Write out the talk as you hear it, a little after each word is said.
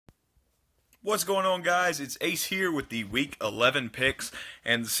What's going on, guys? It's Ace here with the Week 11 picks,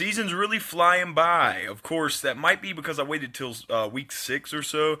 and the season's really flying by. Of course, that might be because I waited till Week 6 or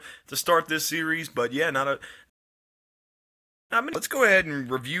so to start this series, but yeah, let's go ahead and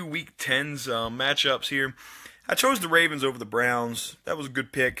review Week 10's matchups here. I chose the Ravens over the Browns. That was a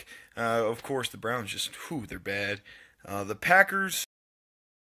good pick. Of course, the Browns they're bad. The Packers,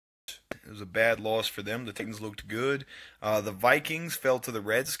 it was a bad loss for them. The Titans looked good. The Vikings fell to the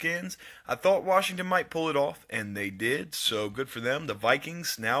Redskins. I thought Washington might pull it off, and they did, so good for them. The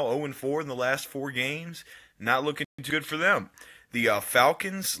Vikings now 0-4 in the last 4 games. Not looking too good for them. The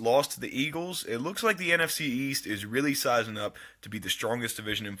Falcons lost to the Eagles. It looks like the NFC East is really sizing up to be the strongest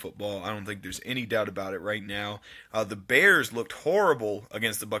division in football. I don't think there's any doubt about it right now. The Bears looked horrible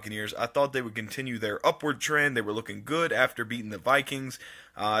against the Buccaneers. I thought they would continue their upward trend. They were looking good after beating the Vikings.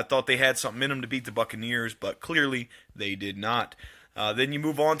 I thought they had something in them to beat the Buccaneers, but clearly they did not. Then you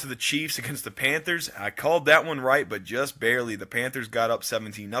move on to the Chiefs against the Panthers. I called that one right, but just barely. The Panthers got up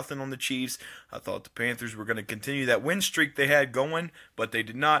 17-0 on the Chiefs. I thought the Panthers were going to continue that win streak they had going, but they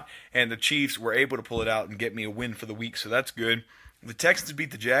did not. And the Chiefs were able to pull it out and get me a win for the week, so that's good. The Texans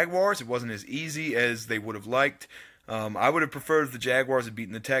beat the Jaguars. It wasn't as easy as they would have liked. I would have preferred if the Jaguars had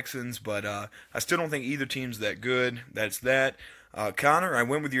beaten the Texans, but I still don't think either team's that good. That's that. Connor, I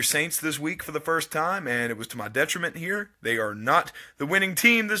went with your Saints this week for the first time, and it was to my detriment here. They are not the winning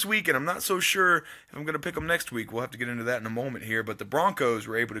team this week, and I'm not so sure if I'm going to pick them next week. We'll have to get into that in a moment here, but the Broncos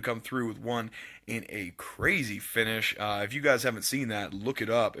were able to come through with one in a crazy finish. If you guys haven't seen that, look it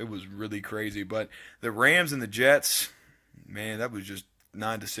up. It was really crazy, but the Rams and the Jets, man, that was just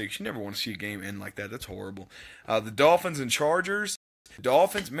 9-6. You never want to see a game end like that. That's horrible. The Dolphins and Chargers.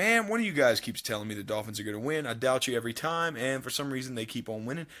 Dolphins, man, one of you guys keeps telling me the Dolphins are going to win. I doubt you every time, and for some reason they keep on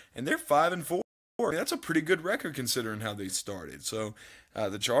winning, and they're 5-4. That's a pretty good record considering how they started. So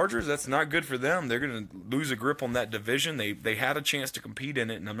the Chargers, that's not good for them. They're going to lose a grip on that division. They had a chance to compete in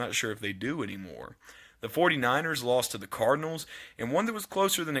it, and I'm not sure if they do anymore. The 49ers lost to the Cardinals, and one that was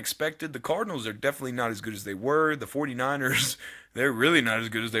closer than expected. The Cardinals are definitely not as good as they were. The 49ers, they're really not as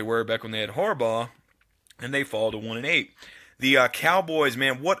good as they were back when they had Harbaugh, and they fall to 1-8. The Cowboys,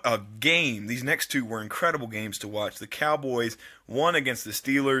 man, what a game. These next two were incredible games to watch. The Cowboys won against the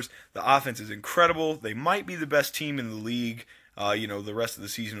Steelers. The offense is incredible. They might be the best team in the league. The rest of the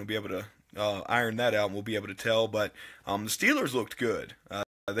season we'll be able to iron that out and we'll be able to tell. But the Steelers looked good.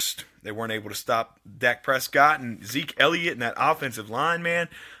 They weren't able to stop Dak Prescott and Zeke Elliott and that offensive line, man.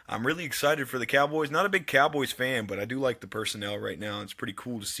 I'm really excited for the Cowboys. Not a big Cowboys fan, but I do like the personnel right now. It's pretty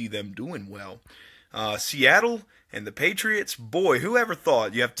cool to see them doing well. Seattle and the Patriots, boy, whoever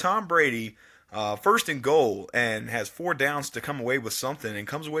thought? You have Tom Brady first and goal and has 4 downs to come away with something and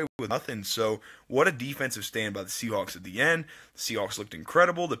comes away with nothing. So what a defensive stand by the Seahawks at the end. The Seahawks looked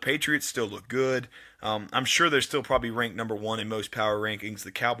incredible. The Patriots still look good. I'm sure they're still probably ranked number 1 in most power rankings.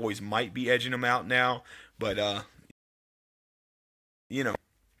 The Cowboys might be edging them out now, but and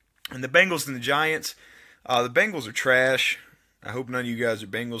the Bengals and the Giants. The Bengals are trash. I hope none of you guys are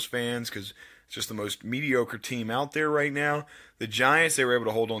Bengals fans because it's just the most mediocre team out there right now. The Giants, they were able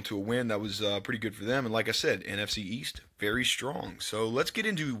to hold on to a win. That was pretty good for them. And like I said, NFC East, very strong. So let's get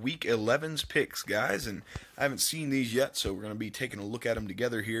into Week 11's picks, guys. And I haven't seen these yet, so we're going to be taking a look at them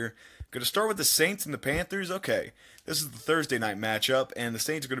together here. Going to start with the Saints and the Panthers. Okay, this is the Thursday night matchup, and the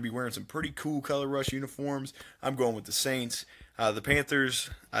Saints are going to be wearing some pretty cool Color Rush uniforms. I'm going with the Saints. The Panthers,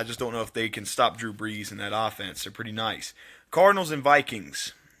 I just don't know if they can stop Drew Brees in that offense. They're pretty nice. Cardinals and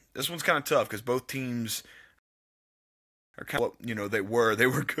Vikings. This one's kind of tough because both teams are kind of, they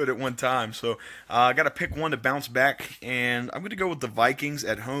were good at one time. So I got to pick one to bounce back, and I'm going to go with the Vikings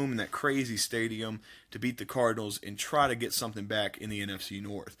at home in that crazy stadium to beat the Cardinals and try to get something back in the NFC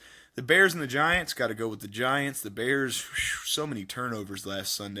North. The Bears and the Giants, got to go with the Giants. The Bears, so many turnovers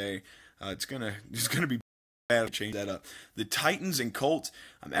last Sunday. It's gonna be bad to change that up. The Titans and Colts,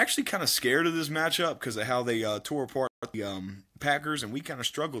 I'm actually kind of scared of this matchup because of how they tore apart the Packers, and we kind of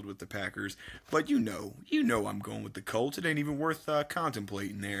struggled with the Packers. But you know I'm going with the Colts. It ain't even worth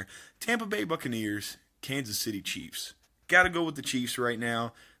contemplating there. Tampa Bay Buccaneers, Kansas City Chiefs. Got to go with the Chiefs right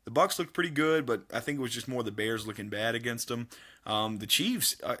now. The Bucs looked pretty good, but I think it was just more the Bears looking bad against them. The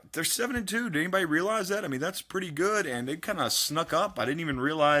Chiefs, they're 7-2. Did anybody realize that? I mean, that's pretty good, and they kind of snuck up. I didn't even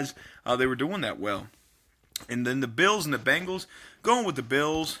realize they were doing that well. And then the Bills and the Bengals, going with the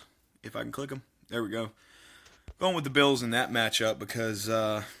Bills. If I can click them, there we go. Going with the Bills in that matchup because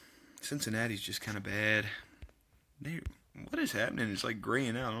Cincinnati's just kind of bad. What is happening? It's like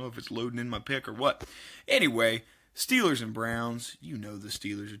graying out. I don't know if it's loading in my pick or what. Anyway, Steelers and Browns. You know the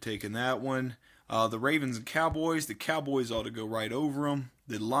Steelers are taking that one. The Ravens and Cowboys. The Cowboys ought to go right over them.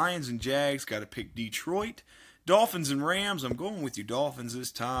 The Lions and Jags got to pick Detroit. Dolphins and Rams. I'm going with you Dolphins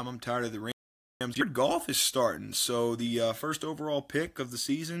this time. I'm tired of the Rams. Your golf is starting, so the first overall pick of the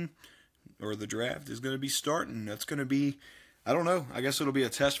season or the draft is going to be starting. That's going to be, I don't know. I guess it'll be a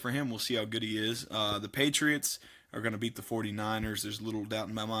test for him. We'll see how good he is. The Patriots are going to beat the 49ers. There's little doubt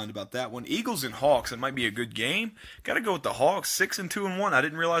in my mind about that one. Eagles and Hawks, it might be a good game. Got to go with the Hawks, 6-2-1. I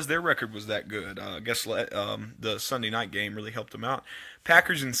didn't realize their record was that good. I guess the Sunday night game really helped them out.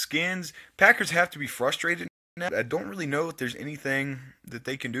 Packers and Skins. Packers have to be frustrated now. I don't really know if there's anything that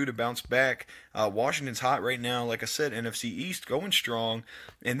they can do to bounce back. Washington's hot right now. Like I said, NFC East going strong.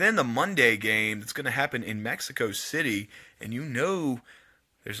 And then the Monday game that's going to happen in Mexico City. And you know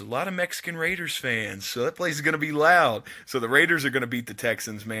there's a lot of Mexican Raiders fans, so that place is going to be loud. So the Raiders are going to beat the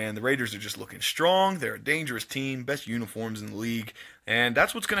Texans, man. The Raiders are just looking strong. They're a dangerous team, best uniforms in the league, and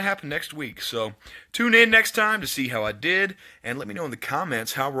that's what's going to happen next week. So tune in next time to see how I did, and let me know in the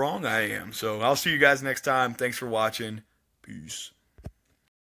comments how wrong I am. So I'll see you guys next time. Thanks for watching. Peace.